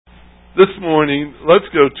This morning, let's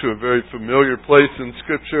go to a very familiar place in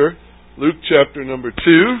Scripture, Luke chapter number 2.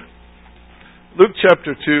 Luke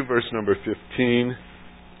chapter 2, verse number 15.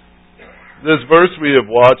 This verse we have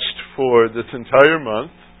watched for this entire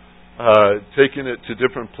month, taking it to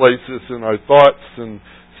different places in our thoughts and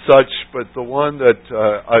such, but the one that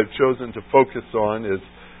I've chosen to focus on is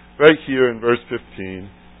right here in verse 15.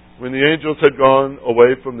 When the angels had gone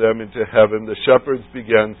away from them into heaven, the shepherds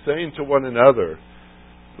began saying to one another,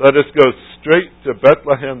 "Let us go straight to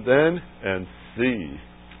Bethlehem then and see."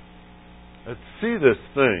 Let's see this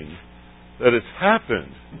thing that has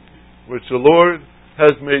happened, which the Lord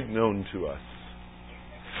has made known to us.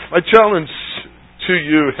 My challenge to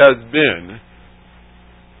you has been,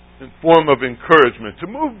 in form of encouragement, to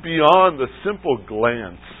move beyond the simple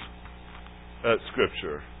glance at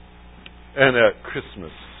Scripture and at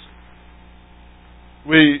Christmas.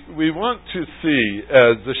 We want to see,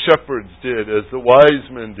 as the shepherds did, as the wise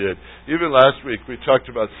men did. Even last week we talked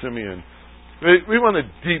about Simeon. We want a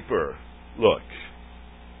deeper look.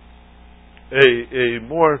 A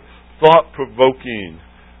more thought-provoking,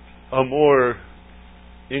 a more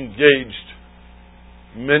engaged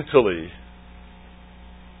mentally,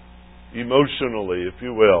 emotionally, if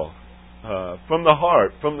you will, from the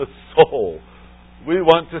heart, from the soul. We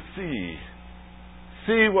want to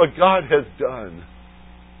see what God has done.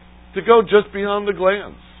 To go just beyond the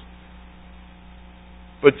glance.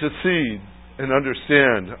 But to see and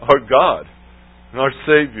understand our God and our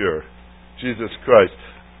Savior, Jesus Christ.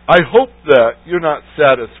 I hope that you're not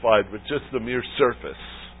satisfied with just the mere surface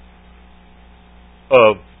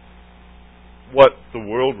of what the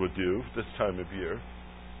world would do this time of year.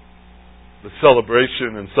 The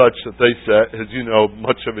celebration and such that they set, as you know,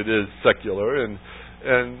 much of it is secular.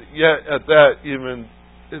 And yet at that even,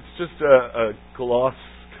 it's just a gloss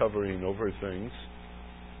covering over things.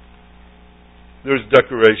 There's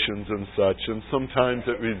decorations and such, and sometimes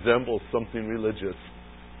it resembles something religious.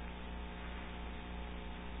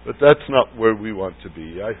 But that's not where we want to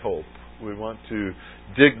be, I hope. We want to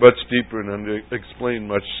dig much deeper and explain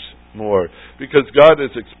much more. Because God has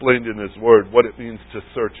explained in His Word what it means to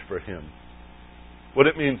search for Him. What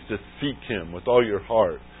it means to seek Him with all your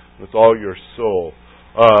heart, with all your soul.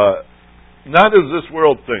 Not as this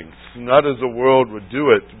world thinks, not as the world would do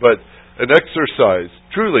it, but an exercise,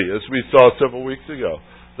 truly, as we saw several weeks ago,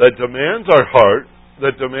 that demands our heart,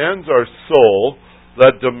 that demands our soul,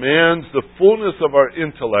 that demands the fullness of our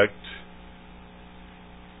intellect,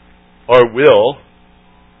 our will,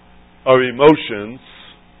 our emotions,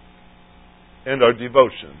 and our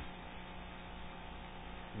devotion.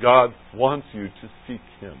 God wants you to seek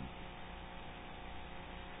Him.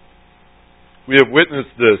 We have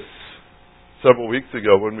witnessed this several weeks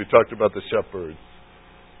ago when we talked about the shepherds.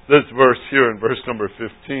 This verse here in verse number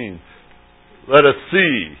 15. Let us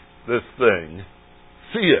see this thing.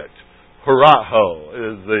 See it. Horaho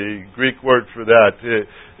is the Greek word for that.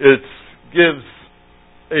 It gives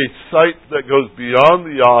a sight that goes beyond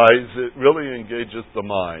the eyes. It really engages the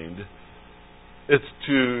mind. It's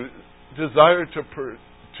to desire to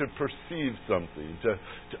perceive something, to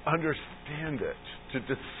understand it, to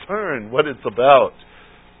discern what it's about.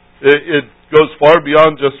 It goes far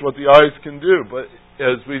beyond just what the eyes can do. But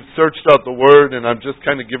as we've searched out the Word, and I'm just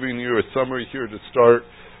kind of giving you a summary here to start,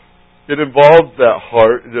 it involves that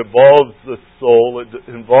heart, it involves the soul, it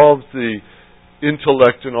involves the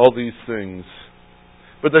intellect and all these things.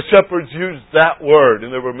 But the shepherds used that word,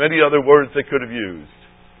 and there were many other words they could have used.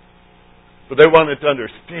 But they wanted to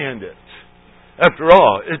understand it. After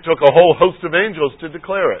all, it took a whole host of angels to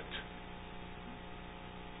declare it.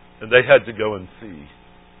 And they had to go and see.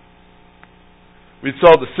 We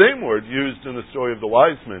saw the same word used in the story of the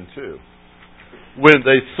wise men too. When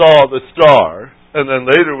they saw the star, and then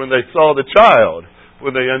later when they saw the child,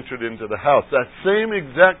 when they entered into the house. That same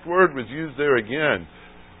exact word was used there again,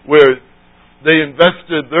 where they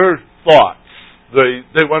invested their thoughts.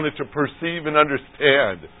 They wanted to perceive and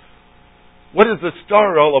understand. What is the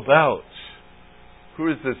star all about? Who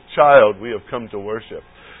is this child we have come to worship?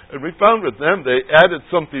 And we found with them, they added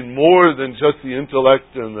something more than just the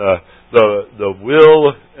intellect and the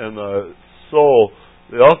will and the soul.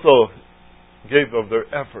 They also gave of their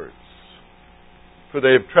efforts, for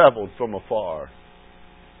they have traveled from afar.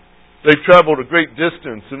 They traveled a great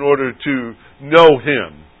distance in order to know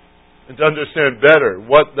Him and to understand better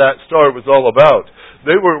what that star was all about.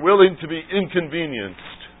 They were willing to be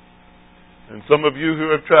inconvenienced. And some of you who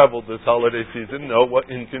have traveled this holiday season know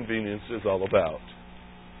what inconvenience is all about.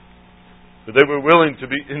 But they were willing to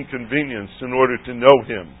be inconvenienced in order to know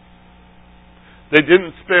Him. They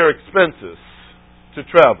didn't spare expenses to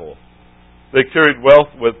travel. They carried wealth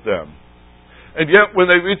with them. And yet, when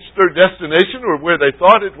they reached their destination, or where they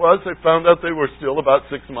thought it was, they found out they were still about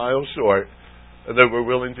 6 miles short. And they were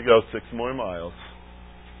willing to go 6 more miles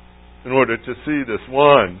in order to see this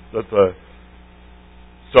one that the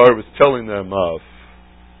star was telling them of.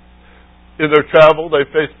 In their travel, they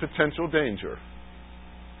faced potential danger.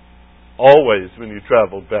 Always, when you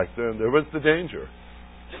traveled back then, there was the danger.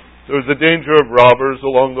 There was the danger of robbers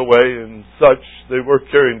along the way and such. They were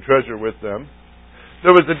carrying treasure with them.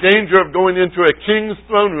 There was the danger of going into a king's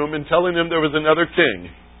throne room and telling him there was another king.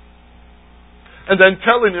 And then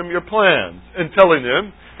telling him your plans. And telling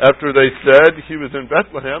him, after they said he was in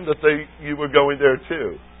Bethlehem, that you were going there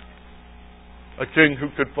too. A king who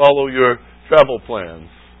could follow your travel plans.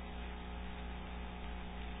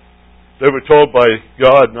 They were told by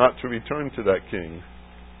God not to return to that king.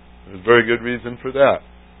 There's a very good reason for that.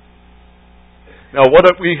 Now, what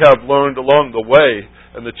we have learned along the way,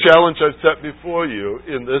 and the challenge I've set before you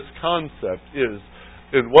in this concept is,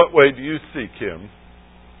 in what way do you seek Him?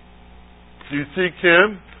 Do you seek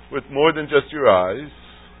Him with more than just your eyes?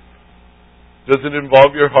 Does it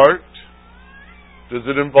involve your heart? Does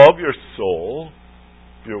it involve your soul,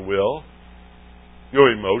 your will,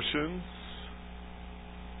 your emotions?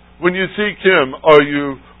 When you seek Him, are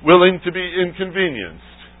you willing to be inconvenienced?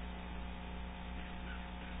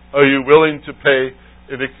 Are you willing to pay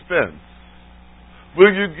an expense?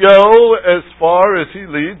 Will you go as far as He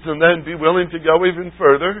leads and then be willing to go even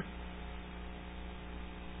further?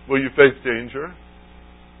 Will you face danger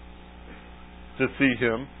to see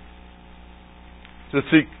Him, to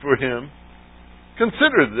seek for Him?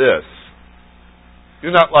 Consider this.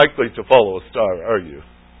 You're not likely to follow a star, are you?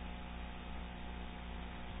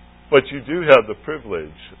 But you do have the privilege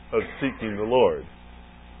of seeking the Lord.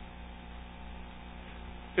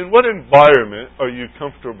 In what environment are you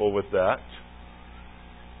comfortable with that?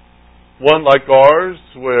 One like ours,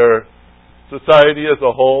 where society as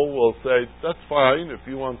a whole will say, that's fine, if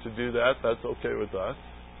you want to do that, that's okay with us.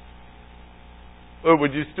 Or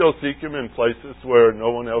would you still seek Him in places where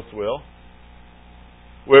no one else will?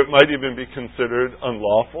 Where it might even be considered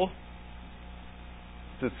unlawful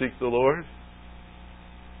to seek the Lord?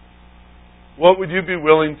 What would you be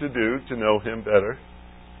willing to do to know Him better?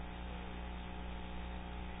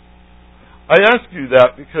 I ask you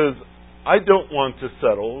that because I don't want to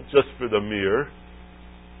settle just for the mere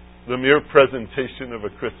presentation of a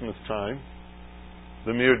Christmas time,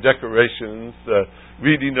 the mere decorations, the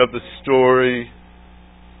reading of the story.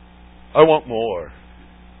 I want more.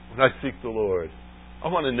 When I seek the Lord, I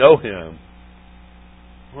want to know Him.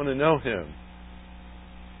 I want to know Him.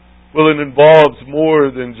 Well, it involves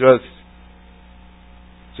more than just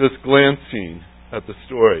glancing at the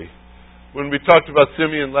story. When we talked about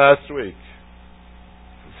Simeon last week,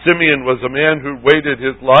 Simeon was a man who waited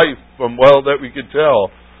his life, from well that we could tell,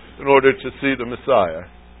 in order to see the Messiah.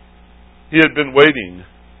 He had been waiting.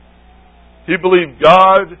 He believed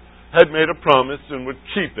God had made a promise and would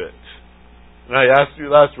keep it. And I asked you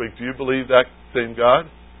last week, do you believe that same God?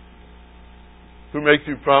 Who makes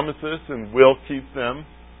you promises and will keep them?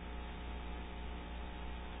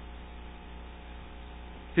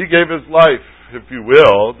 He gave His life, if you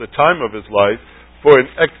will, the time of His life, for an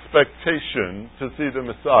expectation to see the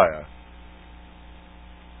Messiah.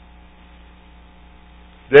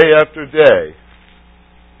 Day after day,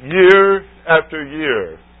 year after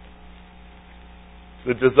year,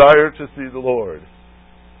 the desire to see the Lord.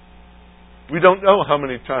 We don't know how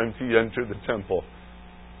many times he entered the temple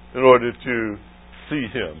in order to see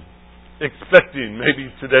Him, expecting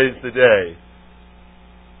maybe today's the day.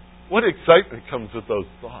 What excitement comes with those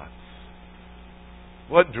thoughts?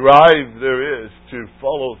 What drive there is to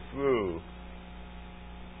follow through.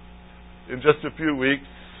 In just a few weeks,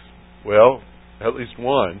 well, at least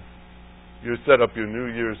one, you set up your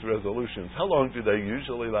New Year's resolutions. How long do they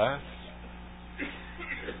usually last?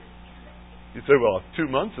 You say, well, 2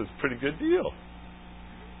 months is a pretty good deal.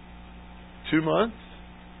 2 months?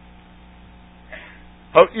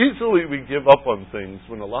 How easily we give up on things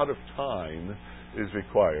when a lot of time is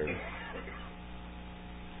required.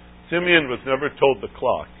 Simeon was never told the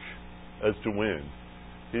clock as to when.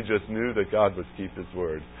 He just knew that God would keep His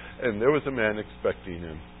word. And there was a man expecting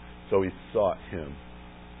Him. So he sought Him.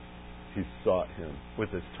 He sought Him with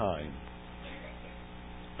his time.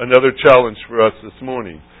 Another challenge for us this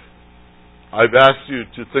morning. I've asked you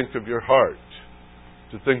to think of your heart,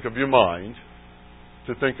 to think of your mind,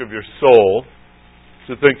 to think of your soul,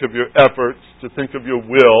 to think of your efforts, to think of your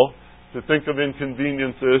will, to think of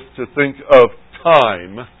inconveniences, to think of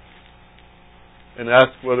time, and ask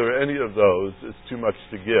whether any of those is too much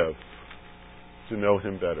to give to know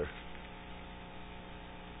Him better,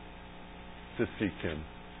 to seek Him.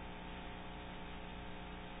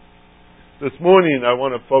 This morning I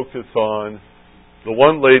want to focus on the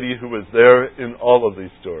one lady who was there in all of these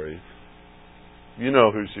stories. You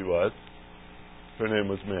know who she was. Her name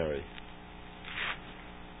was Mary.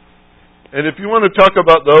 And if you want to talk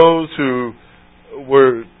about those who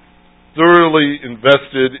were thoroughly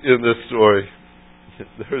invested in this story,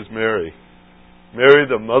 there's Mary. Mary,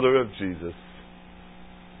 the mother of Jesus.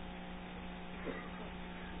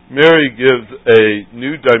 Mary gives a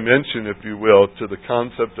new dimension, if you will, to the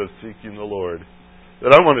concept of seeking the Lord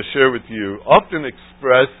that I want to share with you, often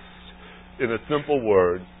expressed in a simple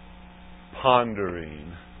word,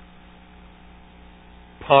 pondering.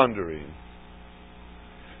 Pondering.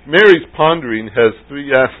 Mary's pondering has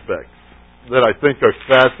three aspects that I think are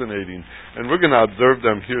fascinating, and we're going to observe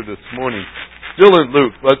them here this morning. Still in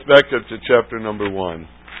Luke, let's back up to chapter number 1.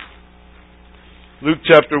 Luke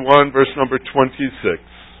chapter 1, verse number 26.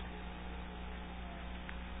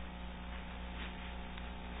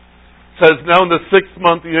 It says, now in the 6th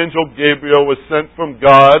month the angel Gabriel was sent from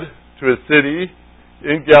God to a city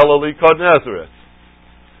in Galilee called Nazareth,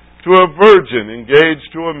 to a virgin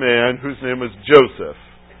engaged to a man whose name was Joseph,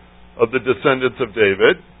 of the descendants of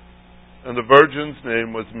David, and the virgin's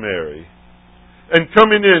name was Mary. And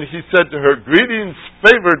coming in, he said to her, greetings,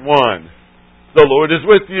 favored one, the Lord is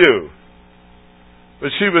with you.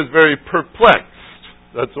 But she was very perplexed.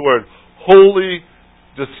 That's the word. Wholly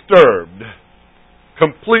disturbed.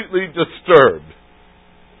 Completely disturbed.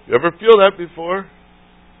 You ever feel that before?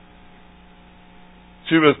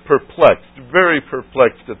 She was perplexed, very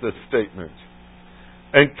perplexed at this statement,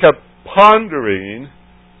 and kept pondering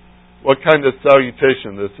what kind of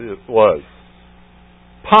salutation this was.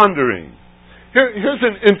 Pondering. Here's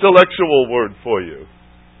an intellectual word for you.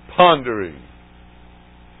 Pondering.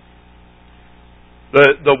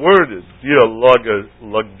 The word is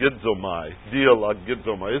dialogizomai.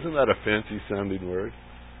 Dialogizomai. Isn't that a fancy sounding word?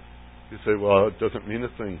 You say, well, it doesn't mean a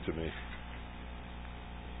thing to me.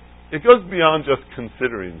 It goes beyond just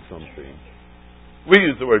considering something. We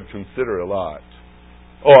use the word consider a lot.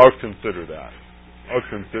 Oh, I'll consider that. I'll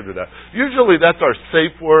consider that. Usually that's our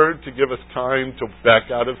safe word to give us time to back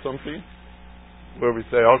out of something, where we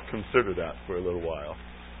say, I'll consider that for a little while.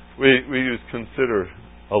 We use consider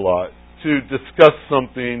a lot. To discuss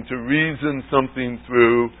something, to reason something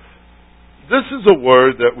through. This is a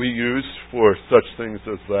word that we use for such things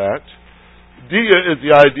as that. Dia is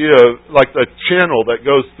the idea of like the channel that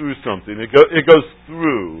goes through something. It goes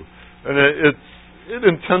through. And it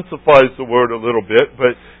intensifies the word a little bit,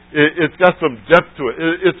 but it's got some depth to it.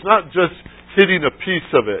 It's not just hitting a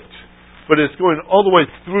piece of it, but it's going all the way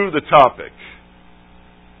through the topic.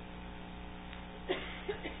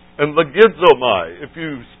 And logizomai, if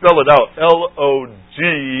you spell it out, Logiz,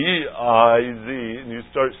 and you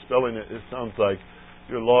start spelling it, it sounds like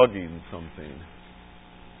you're logging something.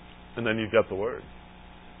 And then you've got the word.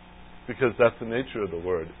 Because that's the nature of the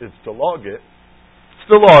word. It's to log it. It's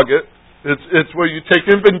to log it. It's where you take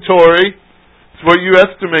inventory. It's where you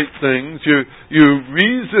estimate things. You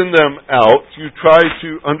reason them out. You try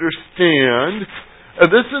to understand.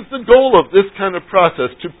 And this is the goal of this kind of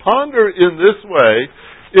process. To ponder in this way,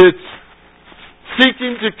 it's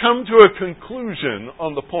seeking to come to a conclusion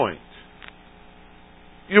on the point.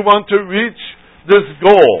 You want to reach this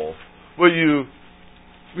goal where you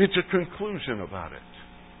reach a conclusion about it.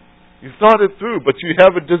 You've thought it through, but you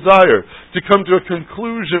have a desire to come to a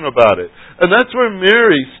conclusion about it. And that's where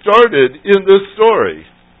Mary started in this story.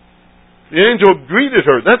 The angel greeted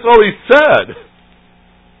her. That's all he said.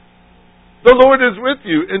 The Lord is with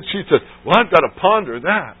you. And she said, well, I've got to ponder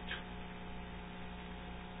that.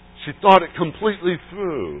 She thought it completely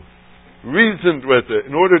through, reasoned with it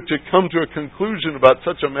in order to come to a conclusion about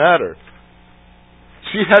such a matter.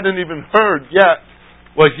 She hadn't even heard yet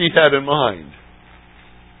what he had in mind.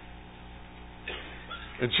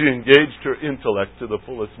 And she engaged her intellect to the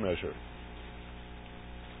fullest measure.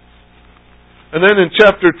 And then in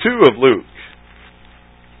chapter 2 of Luke,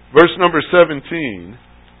 verse number 17,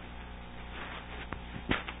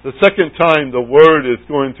 the second time the word is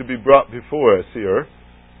going to be brought before us here,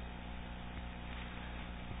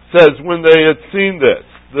 says, when they had seen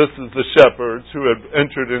this is the shepherds who had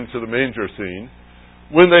entered into the manger scene.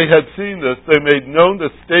 When they had seen this, they made known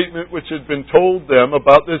the statement which had been told them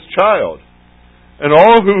about this child. And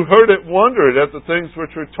all who heard it wondered at the things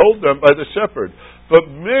which were told them by the shepherd.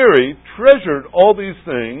 But Mary treasured all these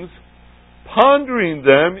things, pondering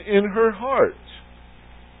them in her heart.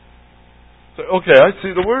 So, okay, I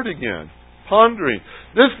see the word again. Pondering.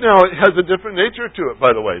 This now has a different nature to it,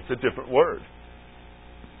 by the way. It's a different word.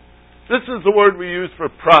 This is the word we use for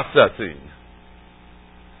processing.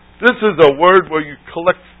 This is a word where you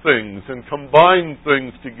collect things and combine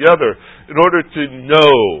things together in order to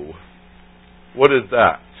know. What is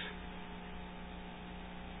that?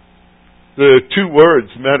 There are two words,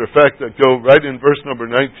 matter of fact, that go right in verse number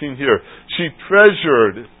 19 here. She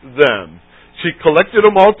treasured them. She collected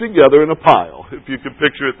them all together in a pile, if you can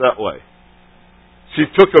picture it that way. She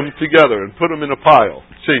took them together and put them in a pile.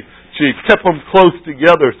 She kept them close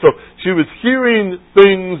together. So she was hearing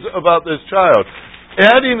things about this child,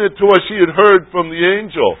 adding it to what she had heard from the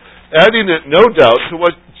angel, adding it, no doubt, to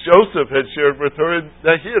what Joseph had shared with her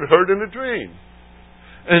that he had heard in a dream.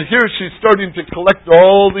 And here she's starting to collect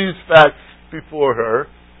all these facts before her.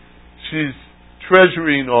 She's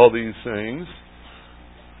treasuring all these things.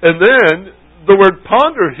 And then the word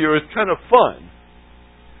ponder here is kind of fun.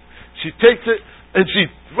 She takes it and she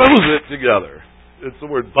throws it together. It's the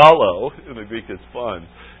word balo in the Greek. It's fun.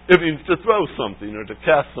 It means to throw something or to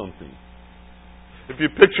cast something. If you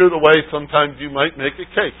picture the way sometimes you might make a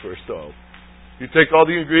cake or so. You take all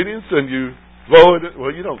the ingredients and you throw it.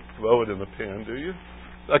 Well, you don't throw it in the pan, do you?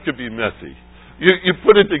 That could be messy. You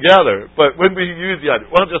put it together, but when we use the idea,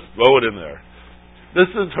 well, just throw it in there. This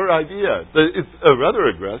is her idea. It's a rather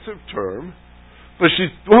aggressive term, but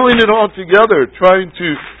she's throwing it all together, trying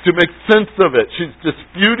to make sense of it. She's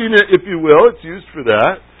disputing it, if you will. It's used for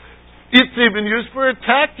that. It's even used for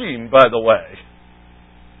attacking, by the way.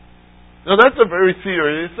 Now, that's a very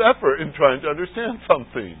serious effort in trying to understand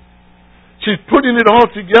something. She's putting it all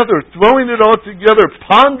together, throwing it all together,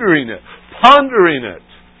 pondering it.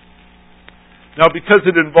 Now, because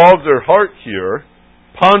it involves her heart here,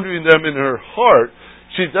 pondering them in her heart,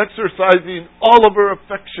 she's exercising all of her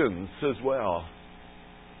affections as well.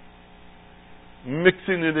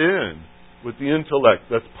 Mixing it in with the intellect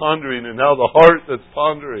that's pondering and now the heart that's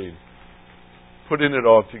pondering. Putting it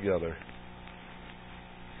all together.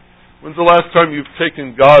 When's the last time you've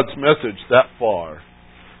taken God's message that far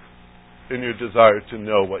in your desire to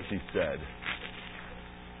know what He said?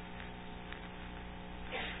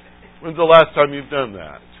 When's the last time you've done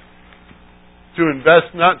that? To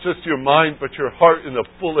invest not just your mind, but your heart in the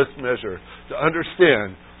fullest measure, to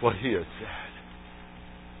understand what He has said.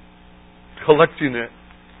 Collecting it,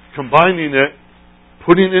 combining it,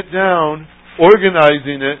 putting it down,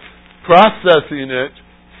 organizing it, processing it,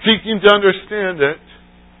 seeking to understand it.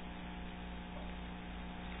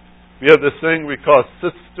 We have this thing we call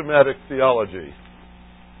systematic theology.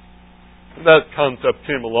 When that concept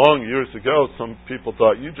came along years ago, some people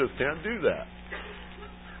thought, you just can't do that.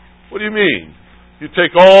 What do you mean? You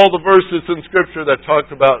take all the verses in Scripture that talk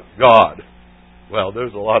about God. Well,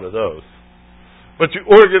 there's a lot of those. But you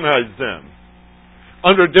organize them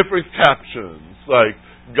under different captions, like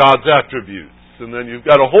God's attributes. And then you've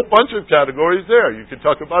got a whole bunch of categories there. You could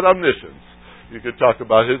talk about omniscience. You could talk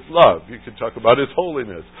about His love. You could talk about His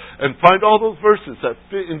holiness. And find all those verses that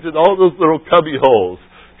fit into all those little cubby holes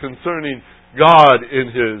concerning God in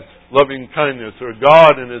His loving kindness, or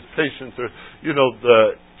God in His patience, or,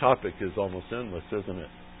 the topic is almost endless, isn't it?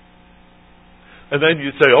 And then you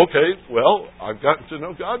say, okay, well, I've gotten to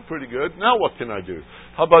know God pretty good. Now what can I do?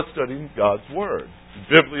 How about studying God's Word?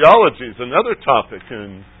 Bibliology is another topic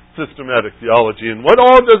in systematic theology. And what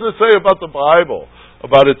all does it say about the Bible?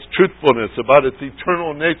 About its truthfulness, about its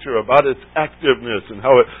eternal nature, about its activeness, and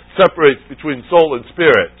how it separates between soul and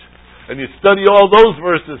spirit. And you study all those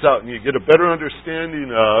verses out and you get a better understanding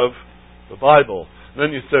of the Bible. And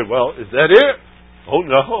then you say, well, is that it? Oh,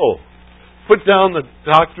 no. Put down the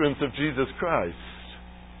doctrines of Jesus Christ.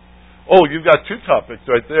 Oh, you've got two topics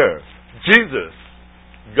right there. Jesus,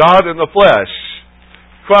 God in the flesh.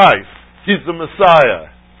 Christ, He's the Messiah.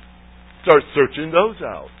 Start searching those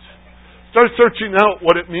out. Start searching out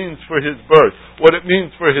what it means for His birth, what it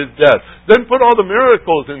means for His death. Then put all the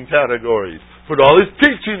miracles in categories. Put all His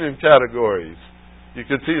teaching in categories. You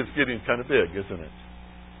can see it's getting kind of big, isn't it?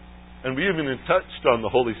 And we haven't touched on the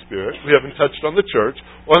Holy Spirit. We haven't touched on the church,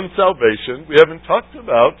 on salvation. We haven't talked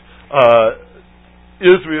about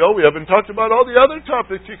Israel. We haven't talked about all the other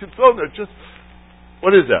topics you could throw in there. Just,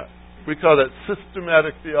 what is that? We call that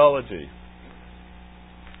systematic theology.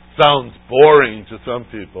 Sounds boring to some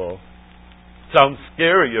people. Sounds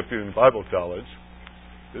scary if you're in Bible college,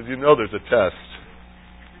 because you know there's a test.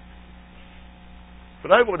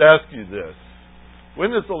 But I would ask you this.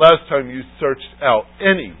 When is the last time you searched out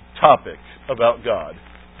any topic about God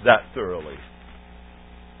that thoroughly?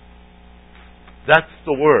 That's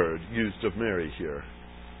the word used of Mary here.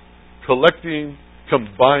 Collecting,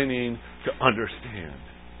 combining to understand.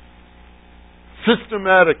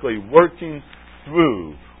 Systematically working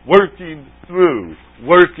through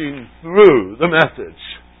the message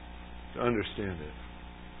to understand it.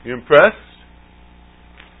 You impressed?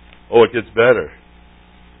 Oh, it gets better.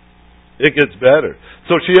 It gets better.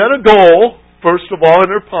 So she had a goal, first of all, in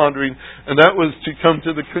her pondering, and that was to come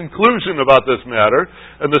to the conclusion about this matter.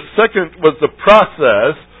 And the second was the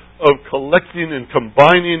process of collecting and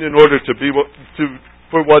combining in order to be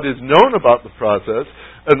for what is known about the process.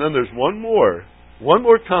 And then there's one more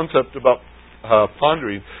concept about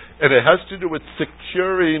pondering, and it has to do with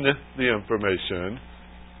securing the information.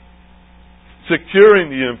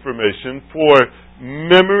 Securing the information for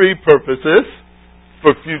memory purposes,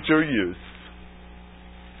 for future use.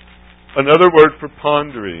 Another word for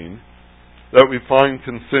pondering that we find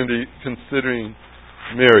considering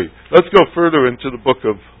Mary. Let's go further into the book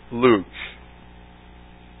of Luke.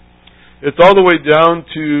 It's all the way down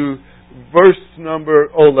to verse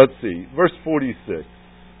 46.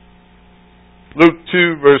 Luke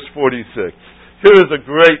 2, verse 46. Here is a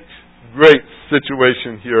great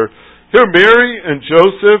situation here. Here Mary and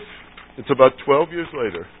Joseph, it's about 12 years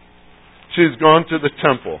later. She's gone to the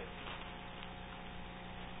temple.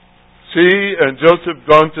 She and Joseph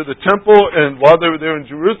gone to the temple, and while they were there in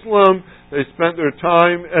Jerusalem, they spent their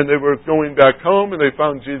time, and they were going back home, and they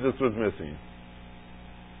found Jesus was missing.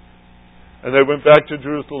 And they went back to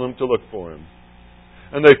Jerusalem to look for him.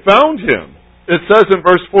 And they found him. It says in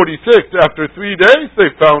verse 46, after 3 days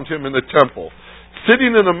they found him in the temple,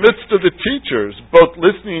 sitting in the midst of the teachers, both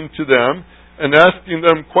listening to them and asking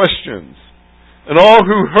them questions. And all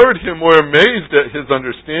who heard him were amazed at his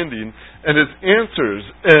understanding and his answers.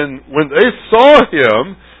 And when they saw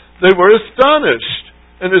him, they were astonished.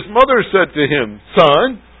 And his mother said to him,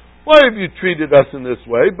 "Son, why have you treated us in this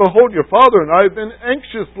way? Behold, your father and I have been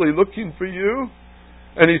anxiously looking for you."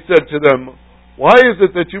 And he said to them, "Why is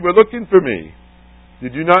it that you were looking for me?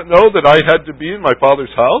 Did you not know that I had to be in my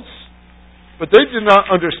father's house?" But they did not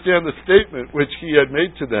understand the statement which he had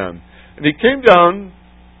made to them. And he came down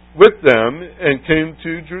with them and came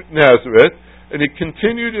to Nazareth, and he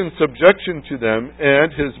continued in subjection to them,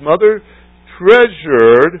 and his mother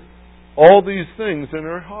treasured all these things in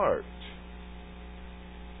her heart.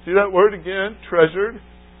 See that word again? Treasured?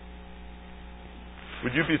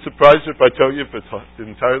 Would you be surprised if I tell you if it's an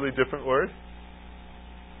entirely different word?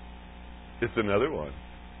 It's another one.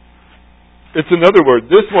 It's another word.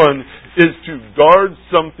 This one is to guard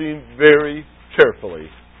something very carefully.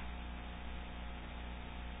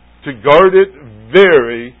 To guard it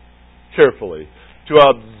very carefully. To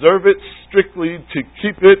observe it strictly, to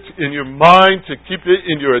keep it in your mind, to keep it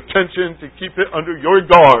in your attention, to keep it under your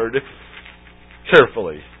guard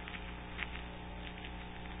carefully.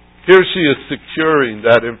 Here she is securing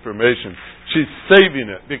that information. She's saving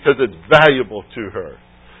it because it's valuable to her.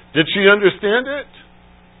 Did she understand it?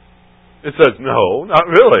 It says, no, not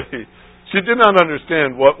really. She did not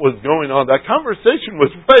understand what was going on. That conversation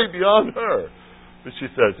was way beyond her. But she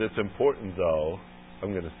says, it's important though.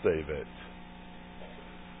 I'm going to save it.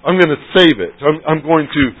 I'm going to save it. I'm going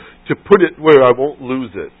to put it where I won't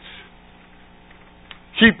lose it.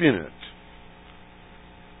 Keeping it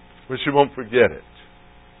where she won't forget it.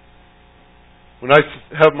 When I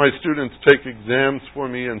have my students take exams for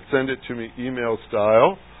me and send it to me email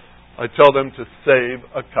style, I tell them to save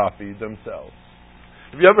a copy themselves.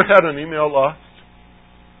 Have you ever had an email lost?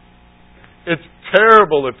 It's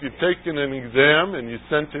terrible if you've taken an exam and you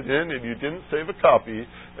sent it in and you didn't save a copy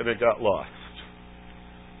and it got lost.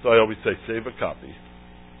 So I always say, save a copy.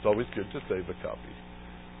 It's always good to save a copy.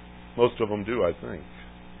 Most of them do, I think.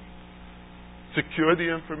 Secure the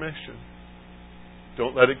information.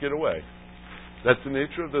 Don't let it get away. That's the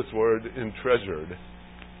nature of this word in treasured.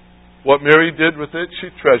 What Mary did with it, she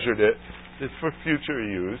treasured it. It's for future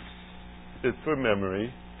use. It's for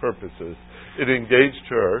memory purposes. It engaged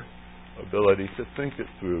her ability to think it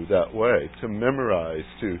through that way, to memorize,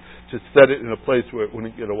 to set it in a place where it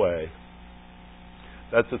wouldn't get away.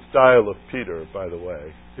 That's a style of Peter, by the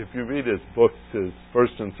way. If you read his books, his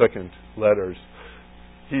first and second letters,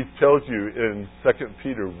 he tells you in 2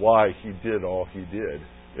 Peter why he did all he did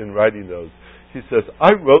in writing those. He says,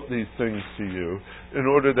 I wrote these things to you in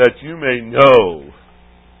order that you may know.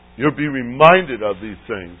 You'll be reminded of these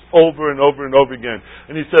things over and over and over again.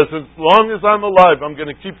 And he says, as long as I'm alive, I'm going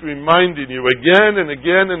to keep reminding you again and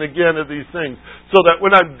again and again of these things, so that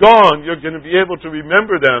when I'm gone, you're going to be able to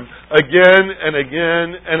remember them again and again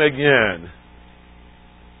and again.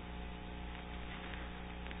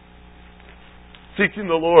 Seeking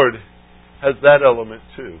the Lord has that element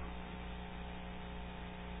too.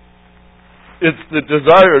 It's the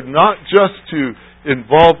desire not just to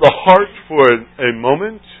involve the heart for a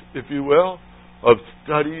moment, if you will, of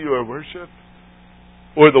study or worship,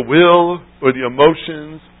 or the will, or the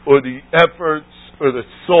emotions, or the efforts, or the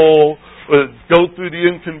soul, or go through the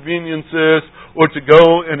inconveniences, or to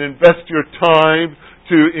go and invest your time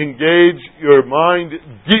to engage your mind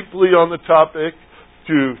deeply on the topic,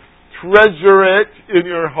 to treasure it in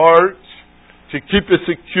your heart, to keep it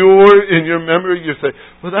secure in your memory. You say,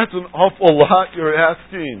 well, that's an awful lot you're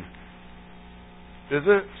asking. Is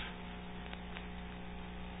it?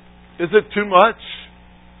 Is it too much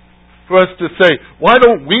for us to say, why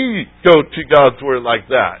don't we go to God's Word like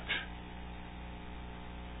that?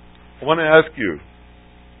 I want to ask you,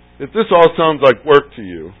 if this all sounds like work to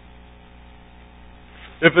you,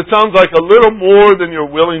 if it sounds like a little more than you're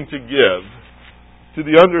willing to give to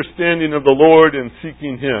the understanding of the Lord and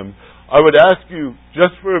seeking Him, I would ask you,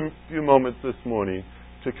 just for a few moments this morning,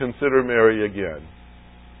 to consider Mary again.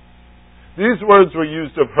 These words were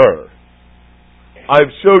used of her.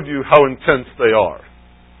 I've showed you how intense they are.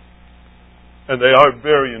 And they are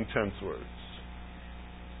very intense words.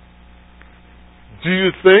 Do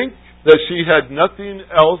you think that she had nothing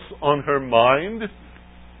else on her mind?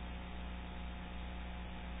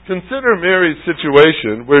 Consider Mary's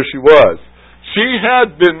situation where she was. She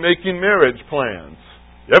had been making marriage plans.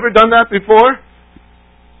 You ever done that before?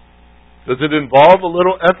 Does it involve a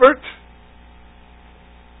little effort?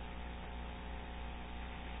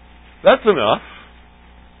 That's enough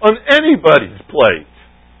on anybody's plate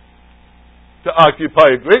to occupy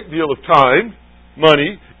a great deal of time,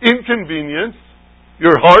 money, inconvenience.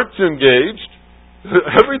 Your heart's engaged.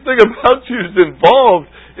 Everything about you is involved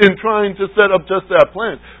in trying to set up just that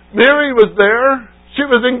plan. Mary was there. She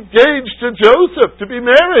was engaged to Joseph to be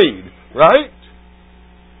married, right?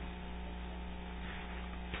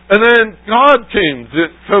 And then God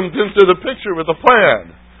comes into the picture with a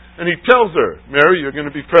plan. And He tells her, Mary, you're going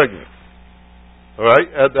to be pregnant. All right?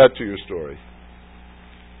 Add that to your story.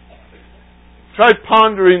 Try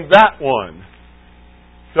pondering that one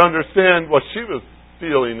to understand what she was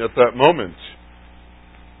feeling at that moment.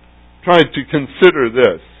 Try to consider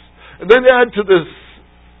this. And then add to this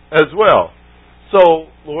as well. So,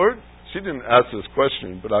 Lord, she didn't ask this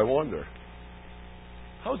question, but I wonder,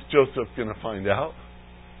 how's Joseph going to find out?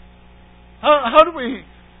 How do we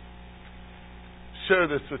share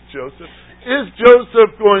this with Joseph? Is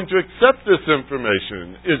Joseph going to accept this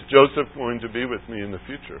information? Is Joseph going to be with me in the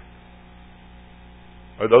future?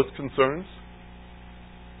 Are those concerns?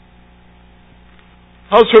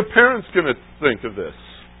 How's her parents going to think of this?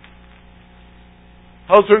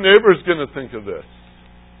 How's her neighbors going to think of this?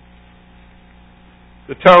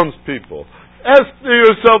 The townspeople. Ask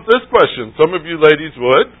yourself this question. Some of you ladies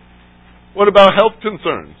would. What about health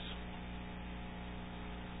concerns?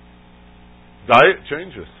 Diet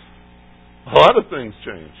changes. A lot of things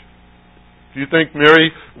change. Do you think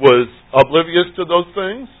Mary was oblivious to those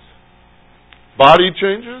things? Body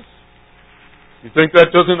changes? You think that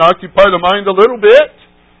doesn't occupy the mind a little bit?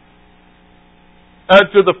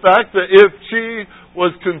 Add to the fact that if she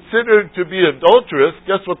was considered to be adulterous,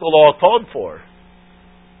 guess what the law called for?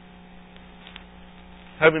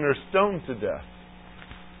 Having her stoned to death.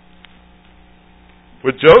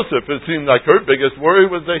 With Joseph, it seemed like her biggest worry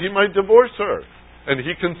was that he might divorce her. And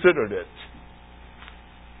he considered it.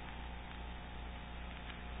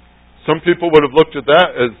 Some people would have looked at that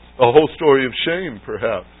as a whole story of shame,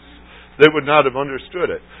 perhaps. They would not have understood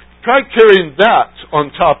it. Try carrying that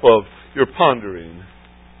on top of your pondering.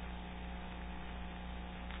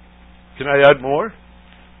 Can I add more?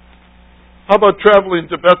 How about traveling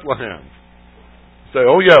to Bethlehem? Say,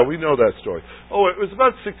 oh yeah, we know that story. Oh, it was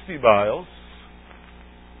about 60 miles.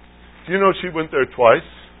 Do you know she went there twice?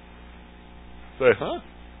 Say, huh?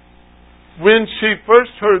 When she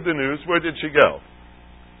first heard the news, where did she go?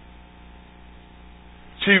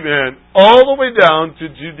 She ran all the way down to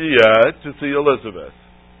Judea to see Elizabeth.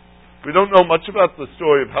 We don't know much about the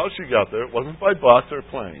story of how she got there. It wasn't by bus or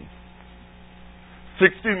plane.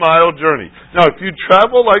 60-mile journey. Now, if you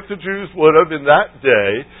travel like the Jews would have in that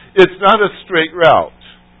day, it's not a straight route.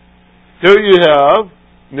 Here you have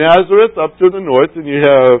Nazareth up to the north, and you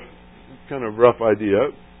have, kind of rough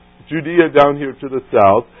idea, Judea down here to the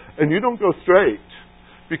south, and you don't go straight.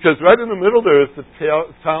 Because right in the middle there is the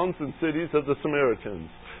towns and cities of the Samaritans.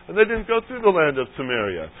 And they didn't go through the land of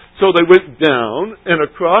Samaria. So they went down and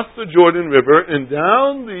across the Jordan River and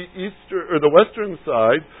down the western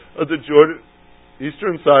side of the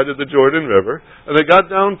eastern side of the Jordan River. And they got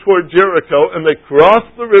down toward Jericho and they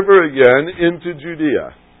crossed the river again into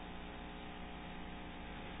Judea.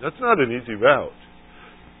 That's not an easy route.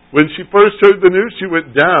 When she first heard the news, she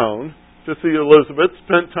went down to see Elizabeth,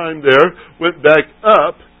 spent time there, went back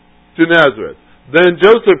up to Nazareth. Then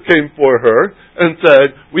Joseph came for her and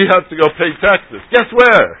said, we have to go pay taxes. Guess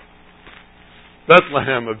where?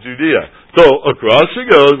 Bethlehem of Judea. So across she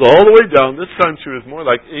goes, all the way down. This time she was more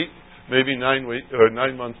like maybe 9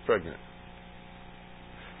 months pregnant.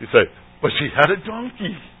 You say, but she had a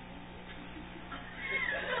donkey.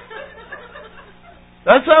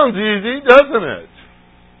 That sounds easy, doesn't it?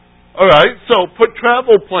 All right, so put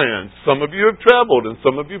travel plans. Some of you have traveled and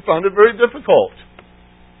some of you found it very difficult.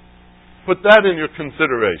 Put that in your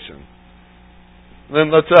consideration.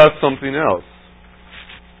 Then let's ask something else.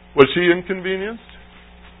 Was she inconvenienced?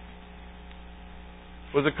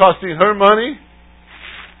 Was it costing her money?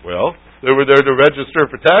 Well, they were there to register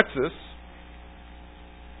for taxes.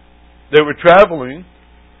 They were traveling.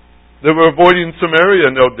 They were avoiding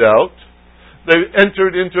Samaria, no doubt. They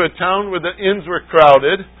entered into a town where the inns were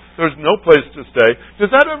crowded. There's no place to stay.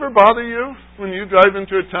 Does that ever bother you when you drive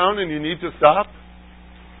into a town and you need to stop?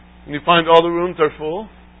 And you find all the rooms are full?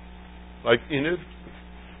 Like Enid?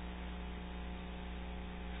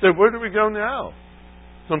 Say, where do we go now?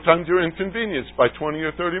 Sometimes you're inconvenienced by 20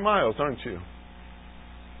 or 30 miles, aren't you?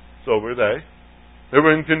 So were they. They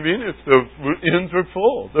were inconvenienced. The inns were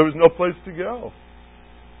full. There was no place to go.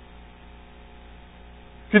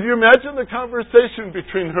 Could you imagine the conversation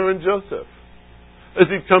between her and Joseph? As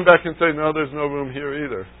he'd come back and say, no, there's no room here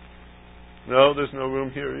either. No, there's no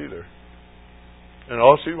room here either. And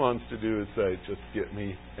all she wants to do is say, just get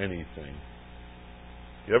me anything.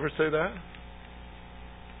 You ever say that?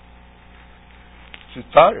 She's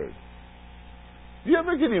tired. Do you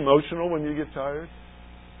ever get emotional when you get tired?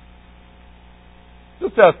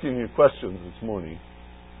 Just asking you questions this morning.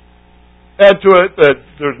 Add to it that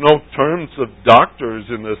there's no terms of doctors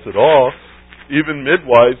in this at all. Even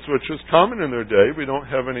midwives, which was common in their day. We don't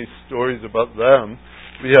have any stories about them.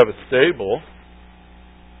 We have a stable.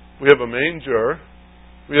 We have a manger.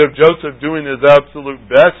 We have Joseph doing his absolute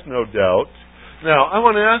best, no doubt. Now, I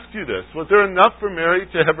want to ask you this. Was there enough for Mary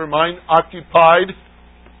to have her mind occupied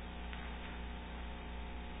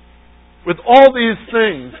with all these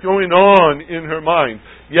things going on in her mind?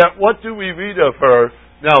 Yet, what do we read of her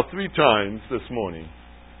now 3 times this morning?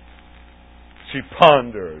 She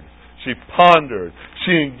pondered. She pondered.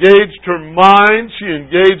 She engaged her mind. She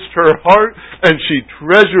engaged her heart. And she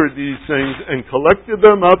treasured these things and collected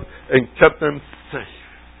them up and kept them safe.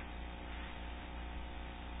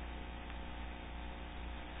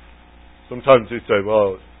 Sometimes we say,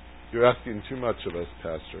 well, you're asking too much of us,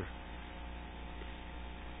 Pastor,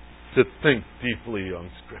 to think deeply on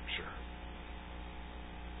Scripture.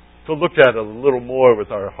 To look at it a little more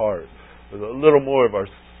with our heart, with a little more of our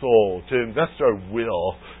soul, to invest our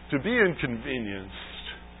will, to be inconvenienced.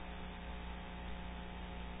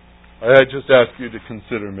 I just ask you to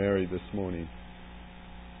consider Mary this morning.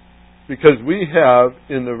 Because we have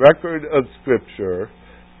in the record of Scripture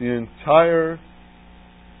the entire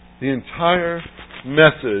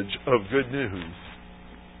message of good news.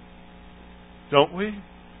 Don't we?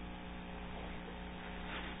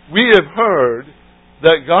 We have heard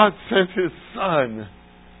that God sent His Son.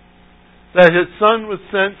 That His Son was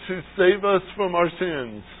sent to save us from our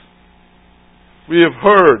sins. We have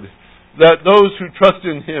heard that those who trust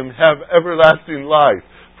in Him have everlasting life,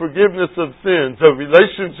 forgiveness of sins, a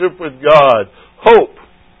relationship with God, hope,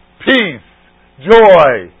 peace,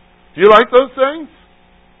 joy. Do you like those things?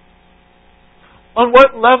 On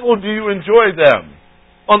what level do you enjoy them?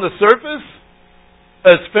 On the surface?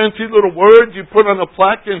 As fancy little words you put on a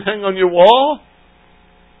plaque and hang on your wall?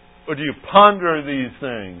 Or do you ponder these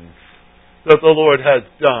things that the Lord has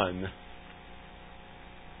done?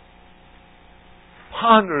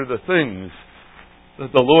 Ponder the things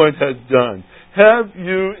that the Lord has done. Have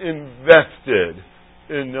you invested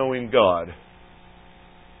in knowing God?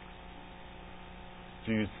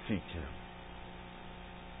 Do you seek Him?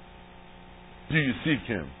 Do you seek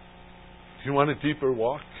Him? Do you want a deeper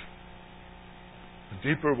walk? A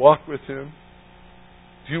deeper walk with Him?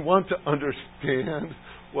 Do you want to understand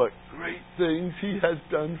what great things He has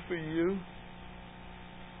done for you?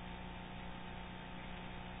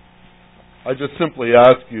 I just simply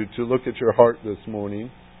ask you to look at your heart this morning,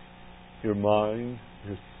 your mind,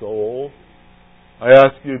 your soul. I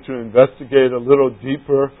ask you to investigate a little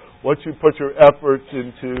deeper what you put your efforts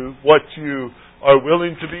into, what you are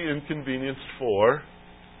willing to be inconvenienced for,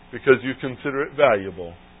 because you consider it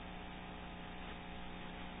valuable.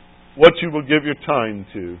 What you will give your time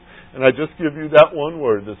to. And I just give you that one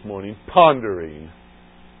word this morning, pondering.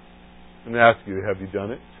 And ask you, have you done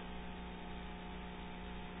it?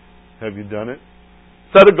 Have you done it?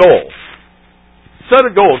 Set a goal. Set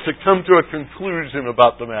a goal to come to a conclusion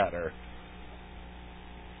about the matter.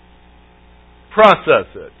 Process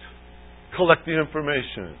it. Collect the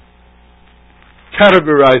information.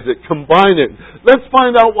 Categorize it. Combine it. Let's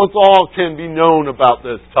find out what all can be known about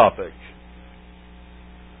this topic.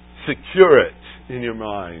 Secure it in your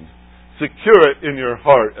mind. secure it in your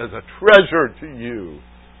heart as a treasure to you.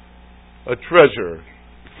 A treasure.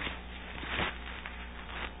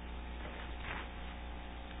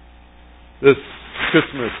 This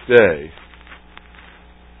Christmas day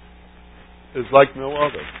is like no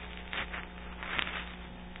other.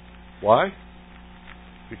 Why?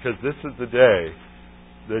 Because this is the day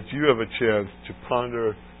that you have a chance to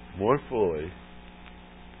ponder more fully,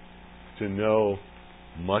 to know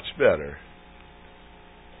much better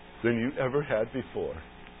than you ever had before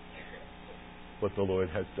what the Lord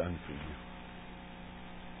has done for you.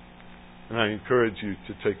 And I encourage you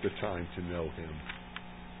to take the time to know Him.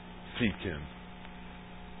 Seek Him.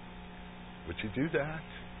 Would you do that?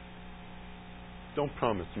 Don't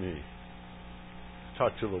promise me.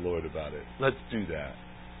 Talk to the Lord about it. Let's do that.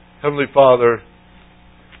 Heavenly Father,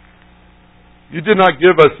 You did not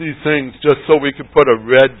give us these things just so we could put a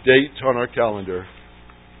red date on our calendar.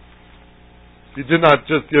 You did not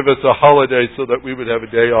just give us a holiday so that we would have a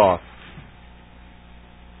day off,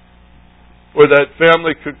 or that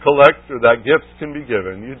family could collect, or that gifts can be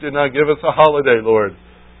given. You did not give us a holiday, Lord,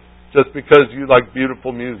 just because you like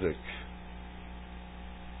beautiful music,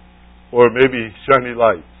 or maybe shiny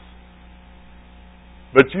lights.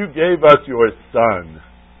 But you gave us your Son.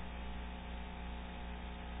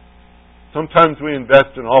 Sometimes we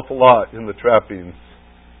invest an awful lot in the trappings,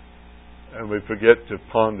 and we forget to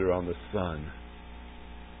ponder on the Son.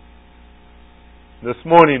 This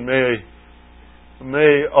morning,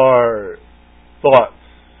 may our thoughts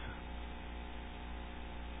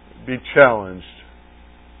be challenged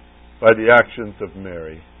by the actions of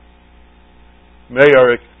Mary. May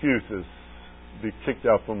our excuses be kicked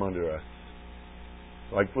out from under us,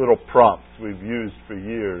 like little props we've used for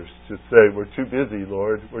years to say, we're too busy,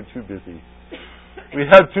 Lord, we're too busy. We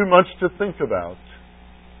have too much to think about.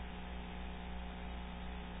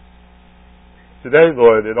 Today,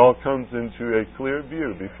 Lord, it all comes into a clear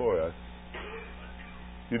view before us.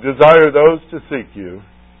 You desire those to seek you,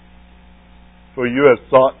 for you have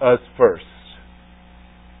sought us first,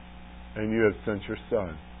 and you have sent your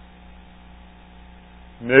Son.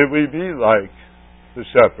 May we be like the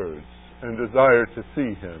shepherds and desire to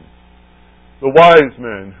see Him. The wise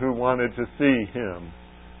men who wanted to see Him.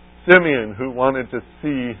 Simeon who wanted to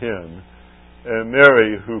see Him. And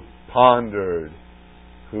Mary who pondered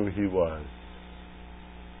who He was.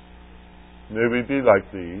 May we be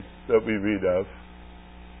like these that we read of.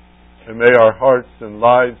 And may our hearts and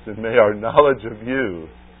lives and may our knowledge of you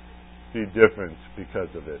be different because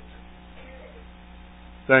of it.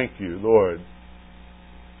 Thank you, Lord,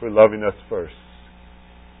 for loving us first.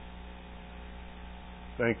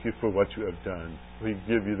 Thank you for what you have done. We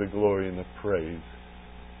give you the glory and the praise.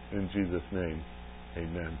 In Jesus' name,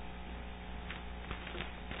 amen.